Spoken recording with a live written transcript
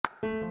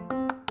Hi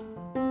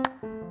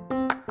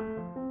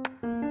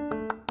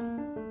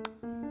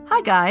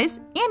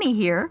guys, Annie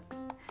here.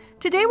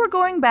 Today we're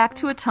going back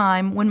to a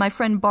time when my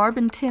friend Barb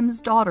and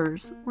Tim's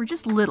daughters were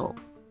just little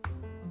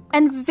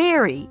and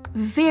very,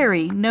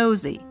 very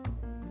nosy.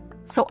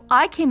 So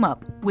I came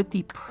up with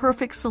the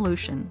perfect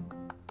solution.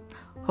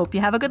 Hope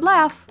you have a good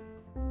laugh.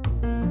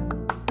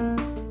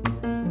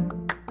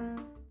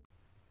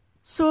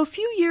 So a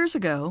few years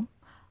ago,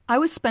 I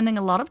was spending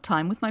a lot of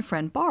time with my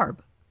friend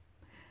Barb.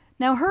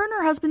 Now her and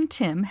her husband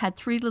Tim had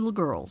 3 little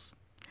girls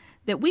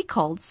that we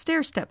called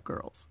stair-step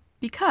girls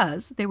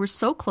because they were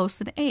so close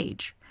in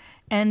age,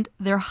 and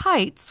their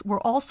heights were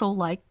also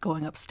like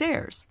going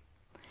upstairs.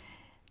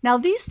 Now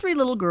these 3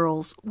 little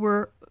girls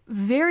were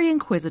very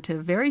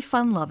inquisitive, very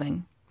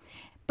fun-loving,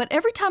 but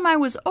every time I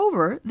was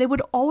over, they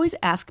would always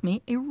ask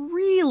me a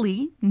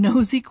really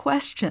nosy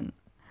question.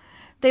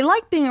 They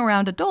liked being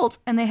around adults,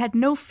 and they had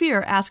no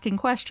fear asking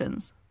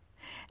questions.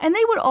 And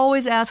they would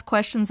always ask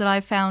questions that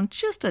I found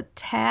just a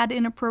tad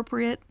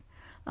inappropriate,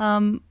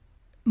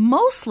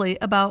 mostly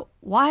about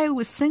why I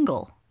was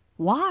single.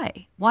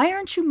 Why? Why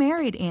aren't you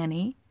married,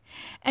 Annie?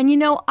 And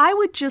I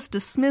would just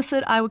dismiss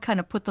it. I would kind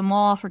of put them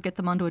off or get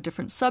them onto a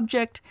different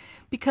subject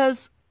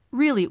because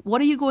really,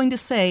 what are you going to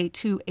say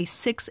to a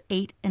 6,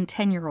 8, and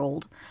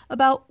 10-year-old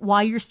about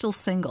why you're still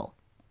single?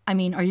 I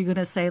mean, are you going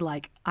to say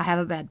like, I have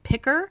a bad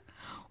picker?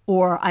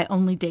 Or I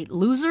only date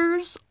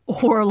losers?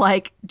 Or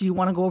like, do you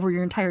want to go over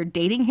your entire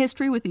dating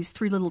history with these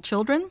 3 little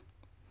children?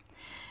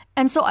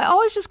 And so I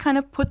always just kind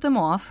of put them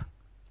off.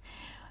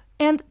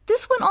 And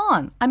this went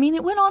on. I mean,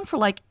 it went on for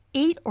like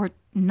 8 or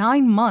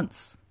 9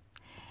 months.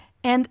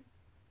 And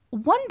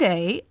one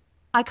day,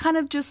 I kind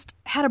of just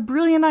had a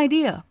brilliant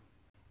idea.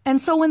 And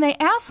so when they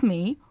asked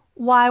me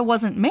why I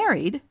wasn't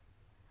married,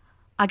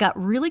 I got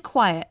really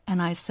quiet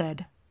and I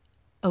said,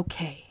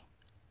 okay,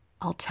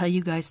 I'll tell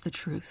you guys the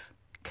truth.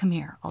 Come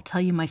here, I'll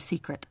tell you my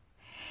secret.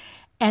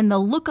 And the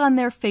look on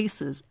their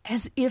faces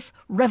as if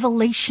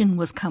revelation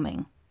was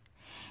coming.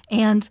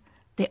 And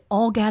they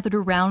all gathered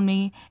around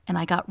me and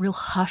I got real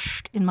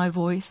hushed in my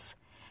voice.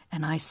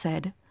 And I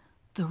said,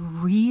 the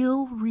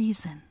real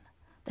reason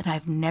that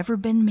I've never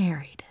been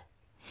married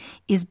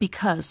is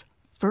because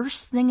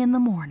first thing in the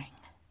morning,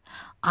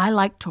 I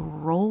like to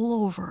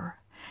roll over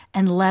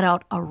and let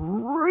out a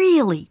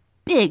really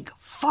big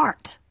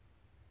fart.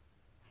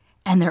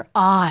 And their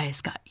eyes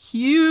got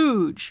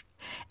huge,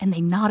 and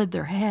they nodded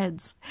their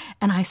heads.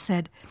 And I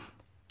said,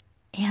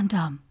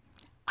 I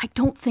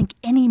don't think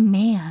any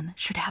man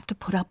should have to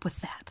put up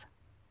with that.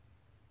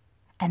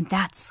 And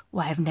that's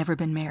why I've never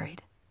been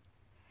married.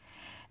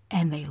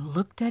 And they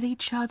looked at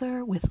each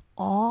other with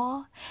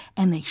awe,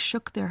 and they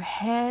shook their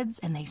heads,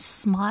 and they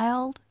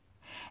smiled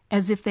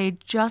as if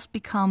they'd just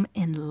become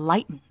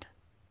enlightened.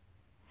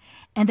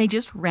 And they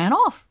just ran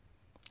off.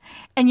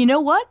 And you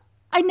know what?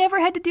 I never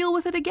had to deal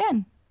with it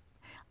again.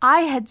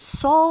 I had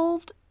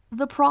solved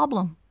the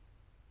problem.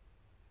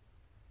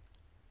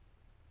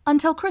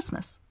 Until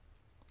Christmas.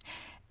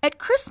 At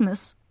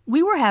Christmas,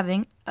 we were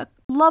having a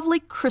lovely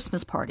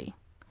Christmas party.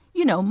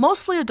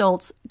 Mostly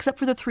adults, except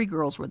for the 3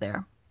 girls were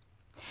there.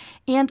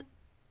 And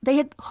they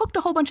had hooked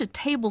a whole bunch of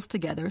tables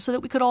together so that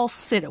we could all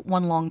sit at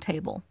one long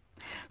table.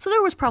 So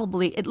there was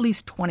probably at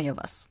least 20 of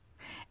us.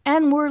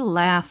 And we're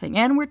laughing,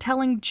 and we're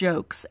telling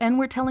jokes, and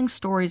we're telling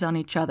stories on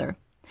each other.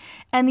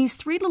 And these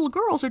 3 little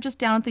girls are just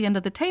down at the end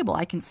of the table.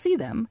 I can see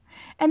them.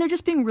 And they're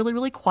just being really,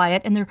 really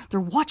quiet, and they're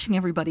watching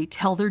everybody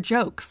tell their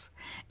jokes.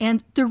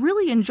 And they're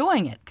really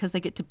enjoying it because they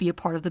get to be a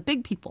part of the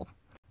big people.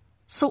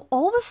 So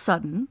all of a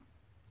sudden,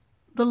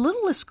 the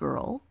littlest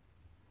girl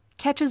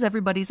catches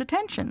everybody's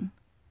attention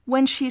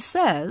when she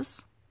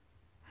says,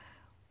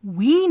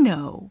 we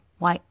know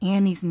why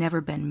Annie's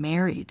never been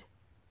married.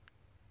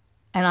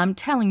 And I'm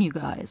telling you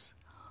guys,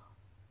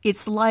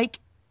 it's like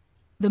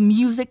the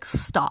music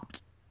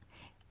stopped.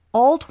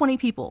 All 20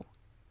 people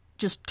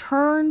just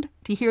turned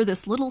to hear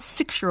this little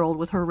 6-year-old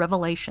with her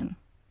revelation.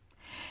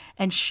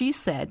 And she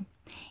said,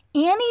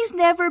 Annie's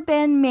never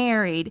been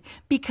married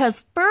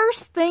because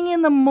first thing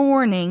in the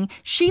morning,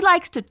 she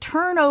likes to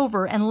turn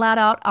over and let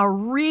out a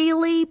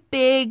really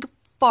big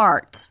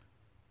fart.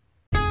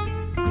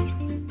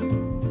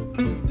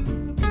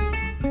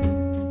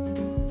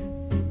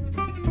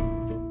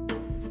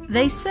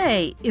 They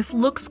say if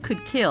looks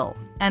could kill,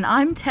 and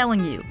I'm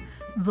telling you,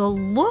 the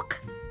look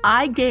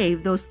I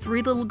gave those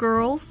 3 little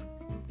girls,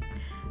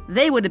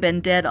 they would have been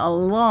dead a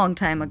long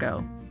time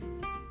ago.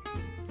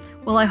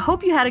 Well, I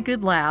hope you had a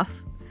good laugh.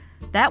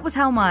 That was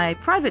how my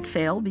private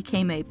fail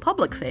became a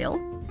public fail.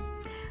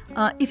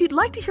 If you'd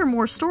like to hear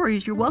more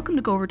stories, you're welcome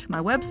to go over to my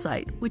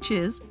website, which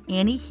is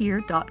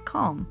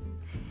anniehere.com.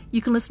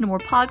 You can listen to more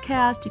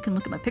podcasts, you can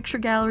look at my picture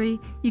gallery,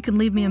 you can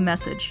leave me a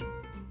message.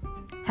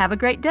 Have a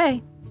great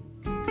day.